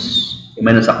Taiwanese, yung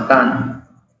may nasaktan.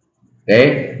 Okay?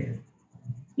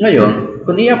 Ngayon,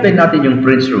 kung i-apply natin yung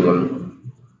French rule,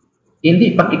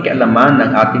 hindi pakikialaman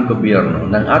ng ating gobyerno,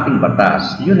 ng ating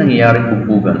batas, yung nangyayaring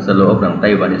bubugan sa loob ng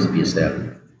Taiwanese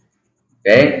vessel.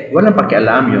 Okay? Walang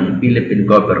pakialam yung Philippine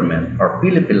government or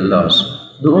Philippine laws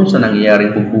doon sa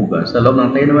nangyayaring bubugan sa loob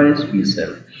ng Taiwanese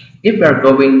vessel if we are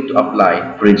going to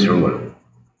apply French rule.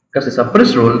 Kasi sa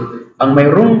French rule, ang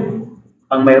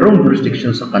mayroong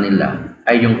jurisdiction sa kanila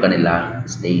ay yung kanilang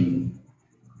state.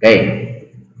 Okay?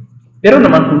 Pero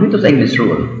naman kung dito sa English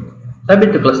rule,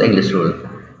 sabi ito sa English rule,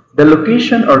 the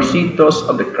location or situs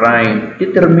of the crime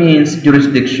determines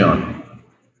jurisdiction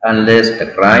unless the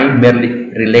crime merely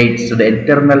relates to the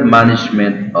internal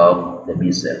management of the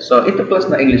vessel. So ito plus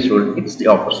na English rule, it's the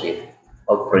opposite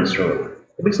of French rule.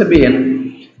 Ibig sabihin,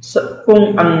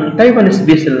 kung ang Taiwanese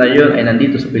vessel na yun ay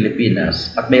nandito sa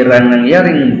Pilipinas at mayroong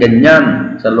nangyaring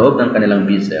ganyan sa loob ng kanilang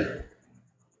vessel,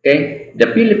 okay, the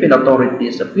Philippine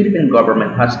authorities, the Philippine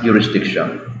government has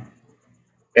jurisdiction.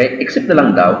 Okay, except na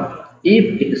lang daw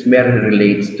if it is merely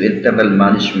relates to internal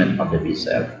management of the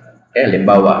vessel. Okay,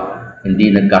 halimbawa, hindi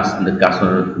nagkasundo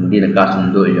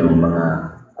yung mga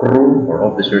crew or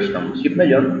officers ng ship na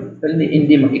yun,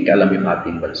 hindi makikialam yung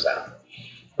ating bansa.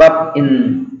 But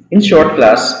in short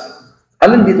class,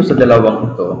 alin dito sa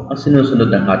dalawang ito ang sinusunod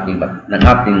ng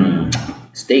ating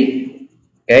state.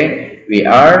 Okay? We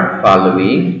are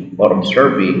following or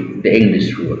observing the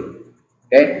English rule.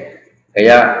 Okay?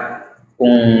 Kaya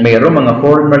kung mayroong mga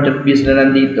foreign merchant vessel na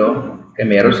nandito, kaya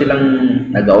mayroon silang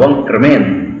nagawang krimen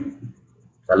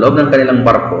sa loob ng kanilang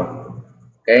barko,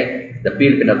 okay, the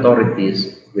Philippine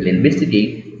authorities will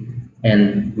investigate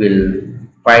and will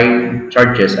file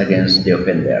charges against the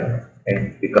offender,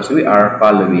 okay, because we are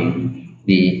following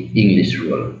the English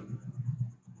rule.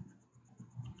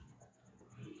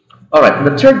 Alright,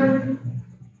 the third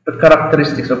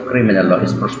characteristics of criminal law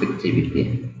is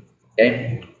prospectivity.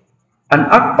 Okay? An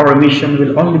act or omission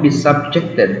will only be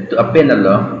subjected to a penal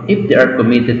law if they are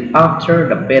committed after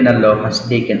the penal law has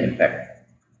taken effect.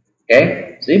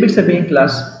 Okay? So, ibig sabihin,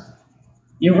 class,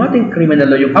 yung ating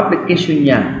criminal law, yung application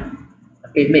niya,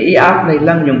 okay, may i-apply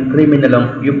lang yung criminal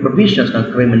law, yung provisions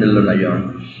ng criminal law na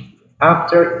yun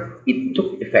after it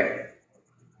took effect.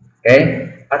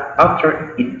 Okay? At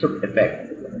after it took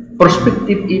effect.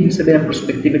 Prospective, ibig sabihin ng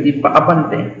prospectivity,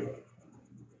 paabante.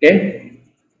 Okay?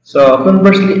 So,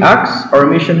 conversely, acts or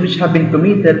omission which have been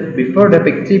committed before the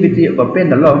effectivity of a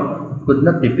penal law could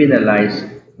not be penalized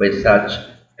by such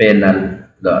penal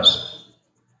laws.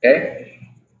 Okay?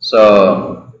 So,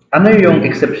 ano yung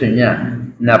exception niya?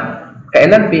 Na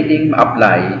kailan pwedeng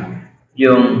ma-apply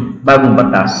yung bagong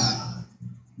batas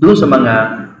doon sa mga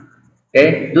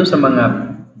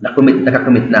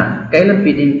nakakomit na. Kailan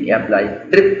pwedeng i-apply?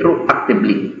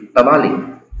 Retroactively. Pabalik.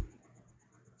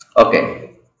 Okay.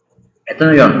 Ito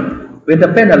na yun. When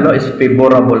the penal law is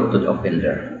favorable to the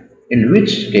offender, in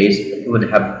which case it would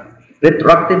have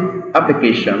retroactive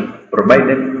application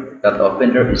provided that the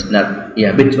offender is not a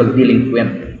habitual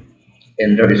delinquent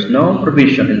and there is no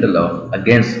provision in the law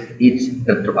against its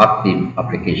retroactive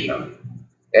application.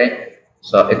 Okay?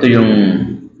 So, ito yung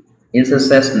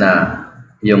instances na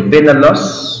yung penal laws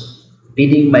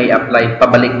pwedeng may apply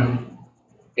pabalik.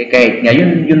 Okay, kahit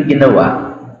ngayon yung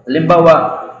ginawa,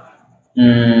 halimbawa,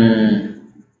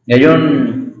 ngayon,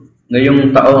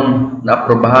 ngayong taon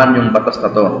na-aprobahan yung batas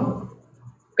na to.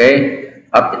 Okay?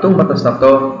 At itong batas na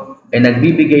to ay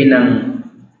nagbibigay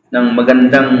ng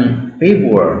magandang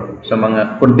favor sa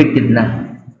mga convicted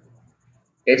na.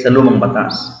 Okay, sa lumang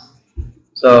batas.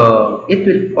 So,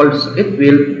 it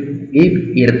will give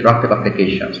a retroactive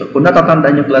application. So, kung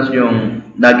natatandaan nyo class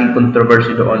yung naging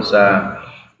controversy doon sa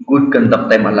good conduct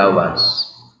time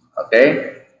allowance.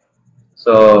 Okay?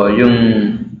 So, yung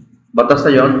batas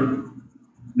na yun,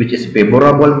 which is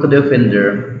favorable to the offender,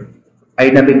 ay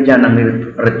nabigyan ng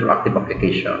retroactive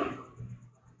application.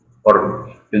 Or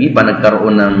yung iba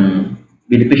nagkaroon ng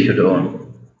benepisyo doon.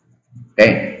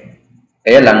 Okay?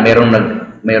 Kaya lang,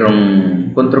 merong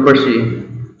controversy.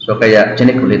 So, kaya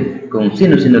chinek ulit kung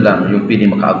sino-sino lang yung pwede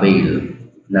maka-avail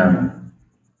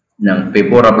ng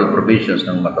favorable provisions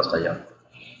ng batas na yan.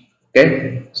 Okay?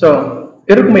 So,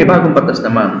 pero kung may bagong batas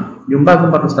naman, yung bagong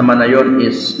batas naman na yun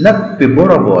is not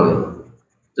favorable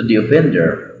to the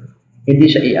offender, hindi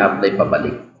siya i-apply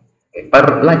pabalik. Okay?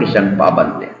 Para lagi siyang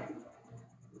paabante.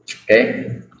 Okay?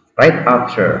 Right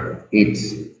after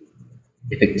its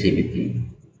effectivity.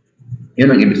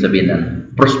 Yun ang ibig sabihin ng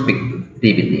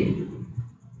prospectivity.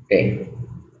 Okay.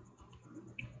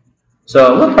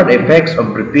 So, what are the effects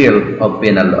of repeal of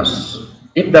penal laws?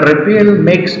 If the repeal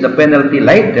makes the penalty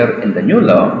lighter in the new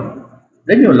law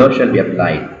shall be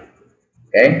applied.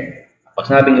 Okay? Pag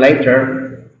sabing lighter,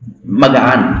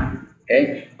 magaan.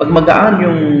 Okay? Pag magaan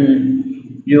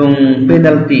yung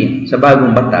penalty sa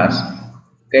bagong batas,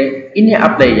 okay,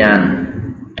 ini-apply yan.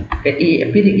 Okay,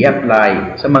 pwedeng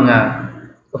i-apply sa mga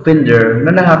offender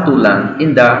na nahatulan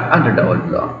under the old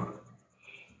law.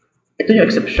 Ito yung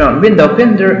exception. When the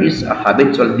offender is a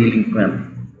habitual delinquent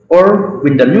or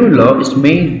when the new law is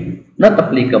made not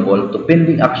applicable to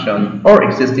pending action or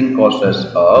existing causes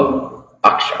of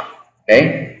action. Okay?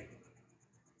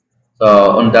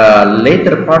 So, on the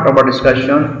later part of our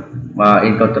discussion,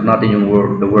 ma-encounter natin yung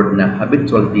the word na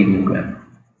habitual delinquent.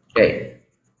 Okay.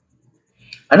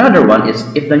 Another one is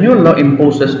if the new law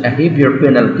imposes a heavier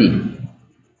penalty,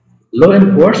 law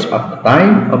enforced at the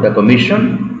time of the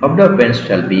commission of the offense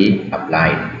shall be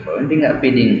applied. So, hindi nga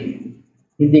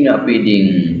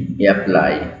pwedeng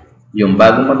i-apply yung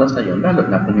bagong batas na yun, lalo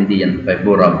na kung hindi yan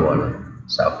favorable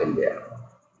sa offender.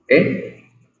 Okay?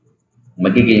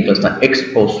 Magiging ito sa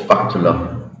ex post facto law.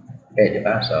 Okay, di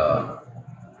ba? So,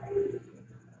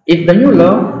 if the new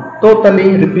law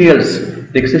totally repeals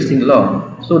the existing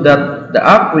law so that the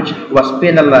act which was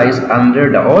penalized under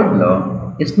the old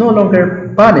law is no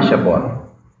longer punishable,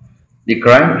 the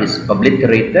crime is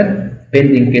obliterated,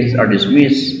 pending cases are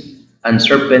dismissed, and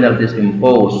certain penalties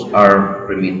imposed are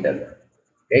remitted.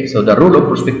 Okay, so the rule of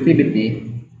prospectivity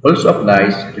also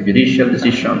applies to judicial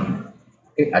decision,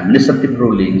 okay, administrative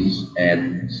rulings,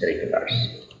 and circulars.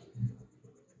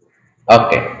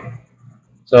 Okay,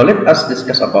 so let us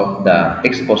discuss about the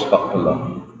ex post facto law.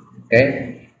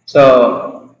 Okay, so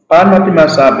paano natin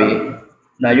masabi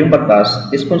na yung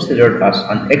batas is considered as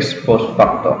an ex post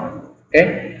facto?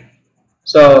 Okay,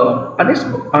 so an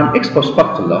ex post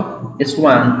facto law is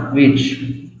one which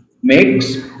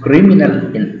makes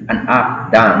criminal an act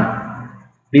done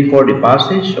before the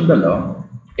passage of the law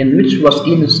and which was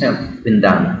innocent when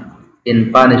done and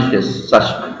punishes such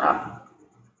an act.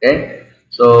 Okay?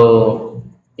 So,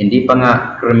 hindi pa nga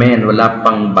krimen, wala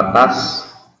pang batas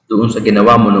doon sa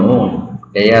ginawa mo noon.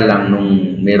 Kaya lang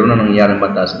nung meron na nangyaring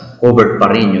batas, covered pa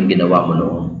rin yung ginawa mo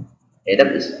noon. Okay,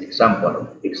 that is an example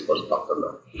of ex post facto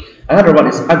law. Another one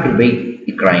is aggravate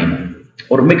a crime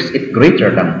or makes it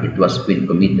greater than it was when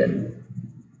committed.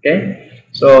 Okay?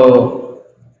 So,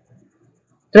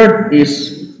 third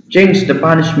is change the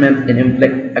punishment and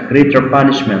inflict a greater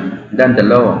punishment than the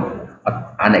law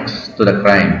annexed to the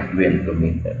crime when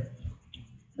committed.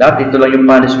 Dati ito lang yung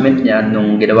punishment niya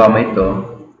nung ginawa mo ito,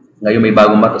 ngayon may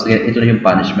bagong batas, ito na yung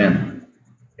punishment.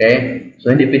 Okay? So,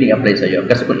 hindi pwedeng apply sa iyo.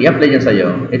 Kasi kung i-apply yan sa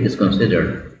iyo, it is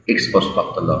considered ex post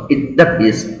facto law. That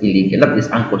is illegal. That is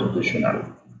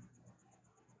unconstitutional.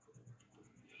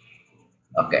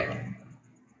 Okay.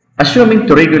 Assuming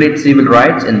to regulate civil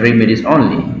rights and remedies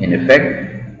only, in effect,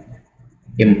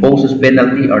 imposes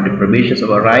penalty or deprivations of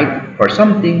a right for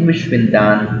something which when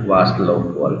done was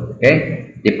lawful.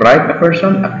 Okay? Deprive a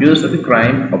person accused of a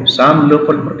crime of some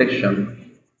lawful protection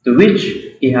to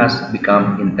which he has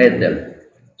become entitled,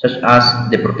 such as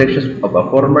the protection of a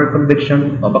former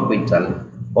conviction of acquittal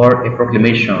or a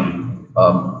proclamation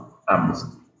of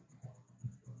amnesty.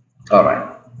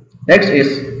 Alright. Next is,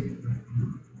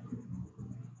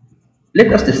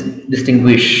 let us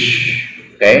distinguish,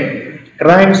 okay?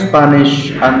 crimes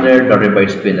punished under the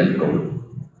revised penal code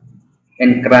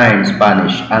and crimes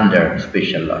punished under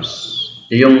special laws.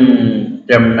 Ito yung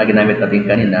term na ginamit natin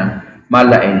kanina,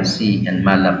 mala NC and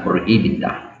mala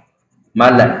prohibita.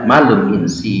 Malum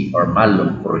NC or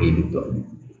malum prohibito.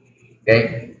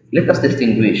 Okay? Let us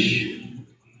distinguish.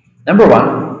 Number one,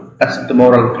 that's the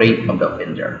moral trait of the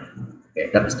offender.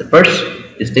 Okay, that is the first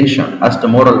distinction as the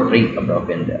moral trait of the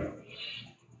offender.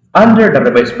 Under the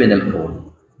revised penal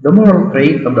code, the moral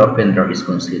trait of the offender is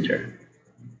considered.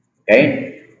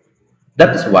 Okay?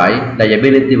 That is why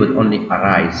liability would only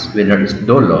arise when there is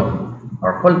dolo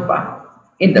or culpa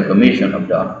in the commission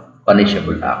of the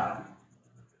punishable act.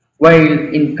 While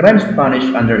in crimes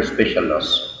punished under special laws,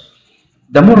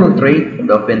 the moral trait of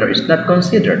the offender is not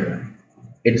considered.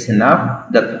 It is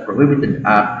enough that the prohibited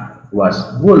act was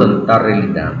voluntarily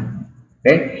done.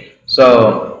 Okay?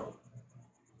 So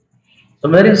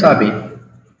madaling sabi,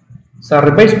 sa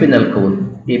revised penal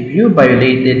code, if you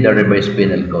violated the revised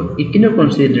penal code,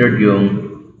 ikino-considered yung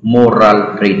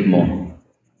moral trait mo.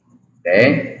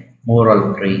 Okay?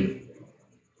 Moral trait.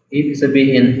 Ibig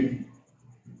sabihin,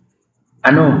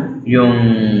 ano yung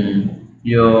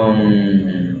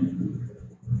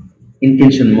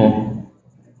intention mo.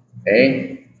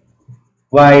 Okay?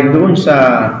 While doon sa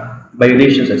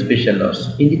violations of special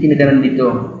laws, hindi tinignan dito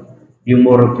yung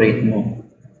moral trait mo.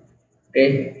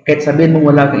 Okay? Kahit sabihin mo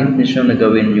wala kang intensyon na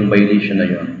gawin yung violation na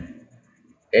yun.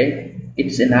 Okay?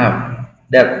 It's enough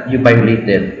that you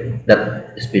violated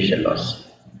that special laws.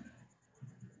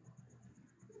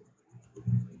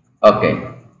 Okay.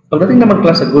 Pagdating naman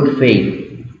class sa good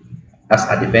faith as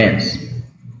a defense.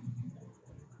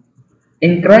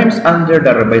 In crimes under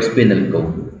the revised penal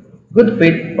code, good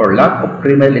faith or lack of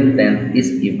criminal intent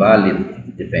is a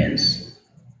valid defense.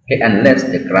 Okay, unless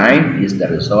the crime is the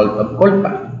result of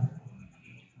culpa.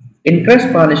 In crimes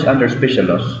punished under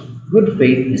special laws, good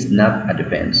faith is not a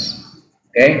defense.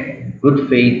 Okay? Good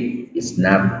faith is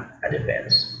not a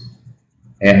defense.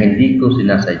 Kaya hindi ko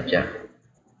sinasadya.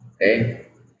 Okay?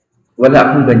 Wala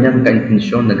akong ganyan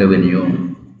ka-intensyon na gawin yun.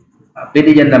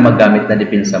 Pwede yan na magamit na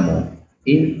depensa mo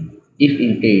if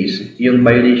in case yung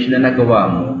violation na nagawa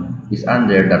mo is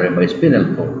under the revised penal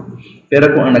code.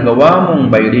 Pero kung ang nagawa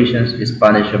mong violations is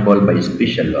punishable by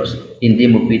special laws, hindi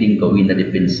mo pwedeng gawin na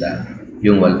depensa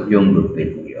yung good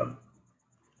faith mo yun.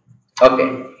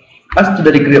 Okay. As to the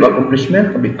degree of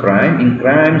accomplishment of a crime in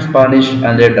crimes punished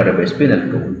under the revised penal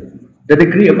code, the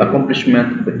degree of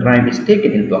accomplishment of the crime is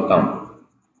taken into account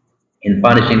in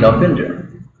punishing the offender.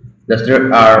 Thus,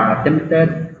 there are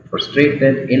attempted,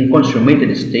 frustrated, and consummated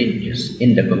stages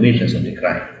in the commissions of the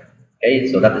crime. Okay,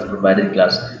 so that is provided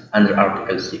class under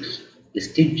Article 6. The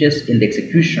stages in the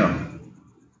execution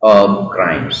of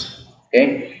crimes.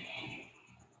 Okay.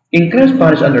 In crimes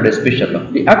punished under the special law,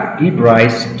 the act gives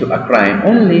rise to a crime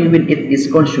only when it is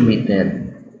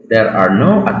consummated. There are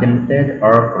no attempted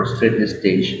or frustrated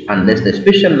stage unless the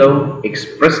special law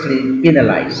expressly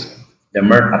penalizes the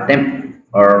mere attempt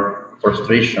or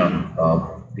frustration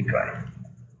of the crime.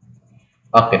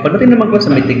 Okay, pagdating naman ko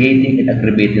sa mitigating and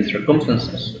aggravating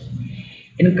circumstances.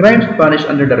 In crimes punished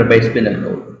under the revised penal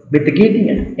code, mitigating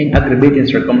and aggravating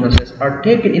circumstances are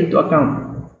taken into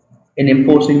account in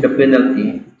imposing the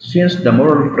penalty since the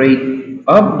moral trait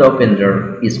of the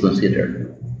offender is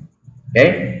considered.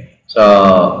 Okay? So,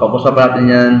 pag-usapan natin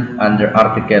yan under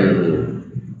Article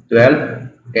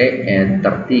 12, okay, and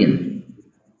 13.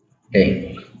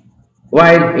 Okay.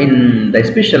 While in the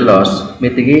special laws,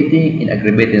 mitigating and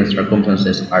aggravating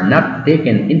circumstances are not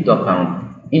taken into account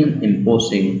in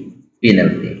imposing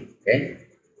penalty. Okay?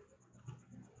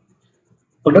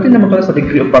 Pagdating naman pala sa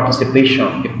degree of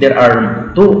participation, if there are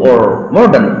two or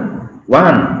more than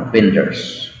one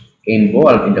offenders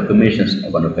involved in the commissions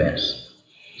of an offense.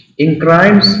 In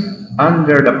crimes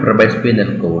under the revised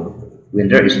penal code, when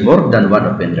there is more than one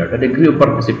offender, the degree of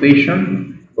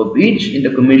participation of each in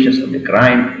the commissions of the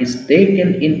crime is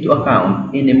taken into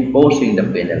account in imposing the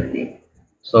penalty.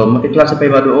 So, makiklasify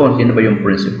ba doon sino ba yung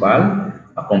principal,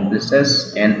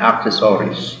 accomplices, and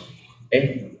accessories?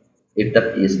 Okay? If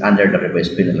that is under the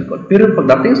revised penal code. Pero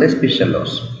pagdating sa special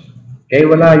laws, okay,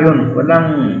 wala yun. Walang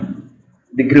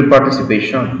degree of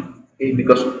participation. Okay?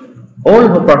 Because all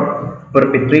who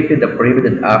perpetrated the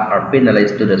prohibited act are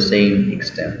penalized to the same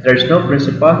extent. There is no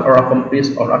principal or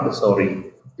accomplice or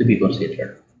accessory to be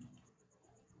considered.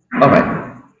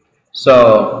 Alright. So,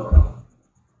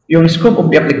 yung scope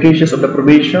of the applications of the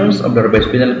provisions of the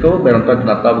revised penal code, meron tayong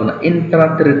tinatawag na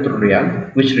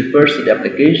intra-territorial, which refers to the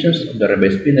applications of the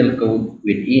revised penal code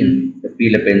within the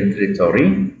Philippine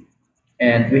territory.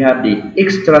 And we have the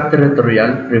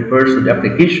extraterritorial, refers to the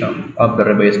application of the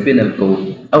revised penal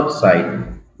code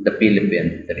outside the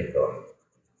Philippine territory.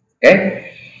 Okay?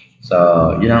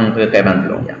 So, yun ang kaibahan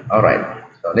below niya. Alright.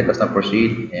 So, let us now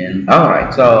proceed. And,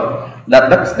 alright. So,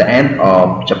 that's the end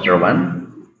of chapter 1.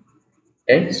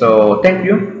 Okay? So, thank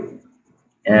you.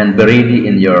 And be ready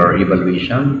in your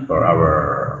evaluation for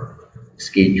our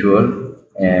schedule.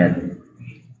 And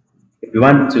if you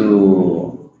want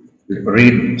to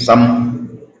read some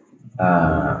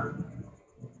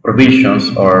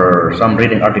provisions or some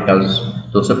reading articles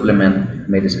to supplement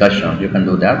my discussion, you can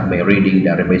do that by reading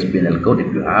the revised penal code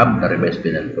if you have the revised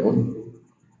penal code.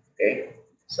 Okay,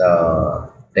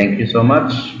 so thank you so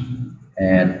much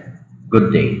and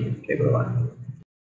good day everyone.